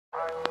Too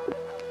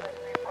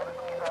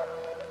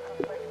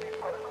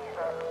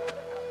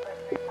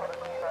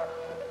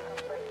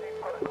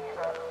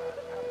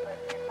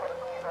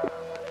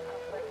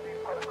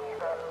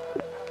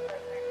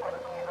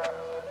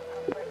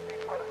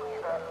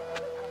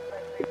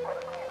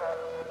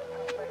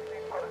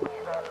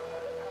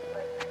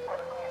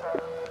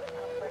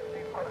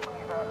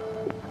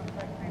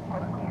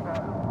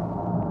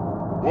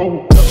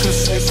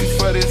sexy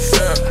for this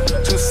girl,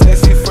 too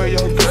sexy for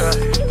your girl,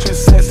 too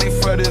sexy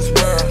for this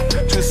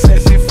world, too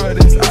sexy for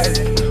this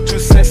island, too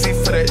sexy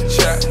for that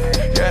chop.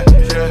 Yeah,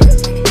 yeah.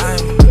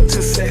 I'm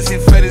too sexy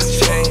for this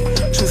chain,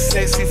 too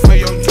sexy for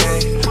your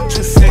game,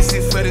 too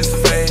sexy for this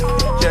fame.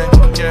 Yeah,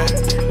 yeah.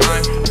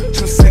 I'm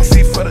too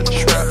sexy for the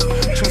trap,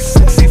 too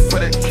sexy for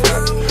that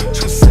cap,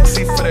 too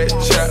sexy for that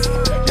chop.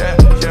 Yeah,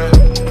 yeah.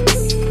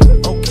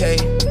 Okay,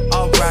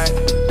 alright,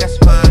 that's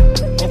fine.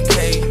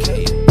 Okay,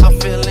 I'm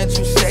feeling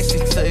too sexy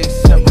to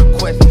accept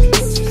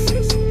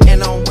requests,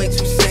 and I'm way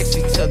too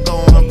sexy to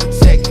go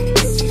unprotected.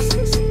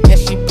 Yeah,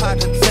 she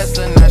popped a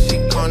Tesla, now she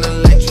gonna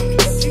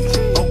electric.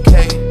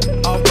 Okay,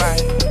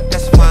 alright,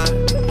 that's fine.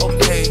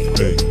 Okay,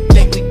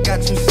 think we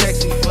got too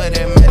sexy for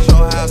that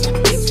metro house.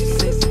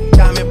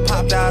 Diamond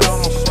popped out,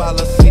 almost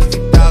swallowed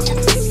 60,000.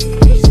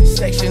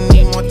 Section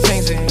need more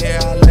things in here,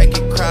 I like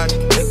it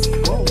crowded.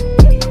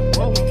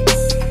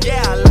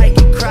 Yeah, I like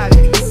it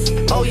crowded.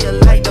 Oh, you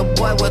like the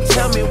boy? Well,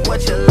 tell me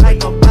what you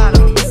like about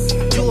him.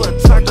 You a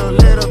turtle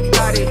little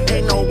body,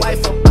 ain't no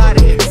wife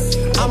about it.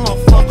 I'ma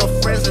fuck her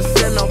friends and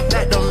send her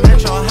back to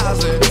metro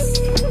housing.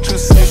 Too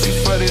sexy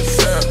for this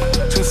girl,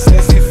 too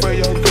sexy for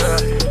your girl,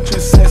 too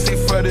sexy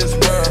for this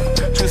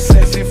world, too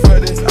sexy for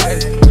this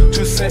island,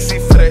 too sexy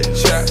for that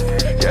chop.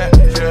 Yeah,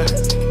 yeah.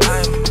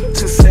 I'm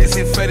too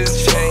sexy for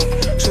this chain,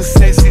 too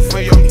sexy for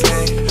your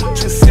game,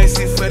 too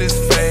sexy for this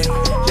fame.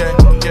 Yeah,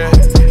 yeah.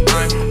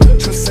 I'm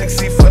too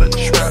sexy for the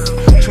trap,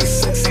 too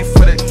sexy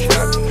for that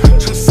cap,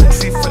 too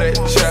sexy for that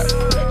chop.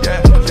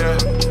 Yeah, yeah.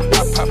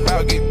 I pop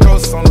out, get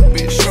ghosts on the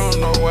bitch, you don't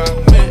know where I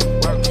went.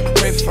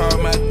 Wait for all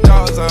my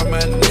dogs, all my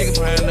niggas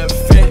behind the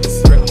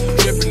fence.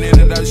 Dripping in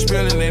it, I'm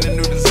spilling in a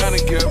new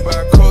designer gear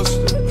by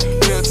coaster.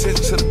 Pay attention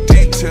to the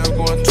detail,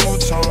 going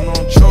two-tone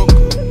on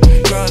choker.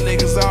 Young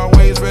niggas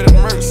always ready to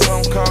murk, so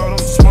I'm called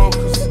them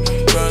smokers.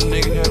 Young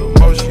nigga have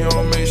emotion, you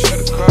don't make sure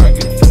the car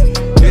gets.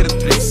 Hit a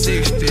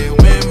 360,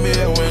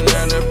 windmill when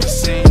I never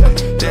proceed.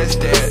 That's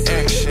that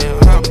action,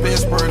 her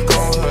best work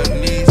on her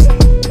knees.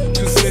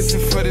 Too sexy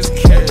for this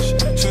cash,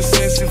 too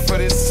sexy for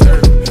this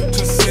serve,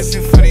 too sexy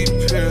for these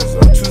pills,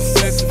 I'm too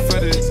sexy for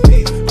this.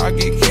 I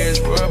get cash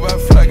wherever I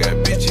fly, got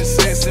bitches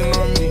sexing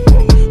on me.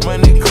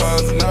 Money,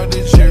 cars, and all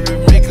the jewelry,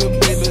 make a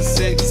bit of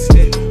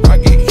sexy. I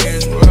get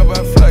cash wherever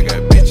I fly,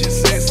 got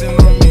bitches sexing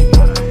on me.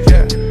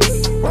 Yeah.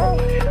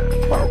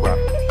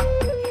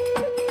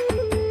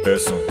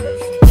 Eso.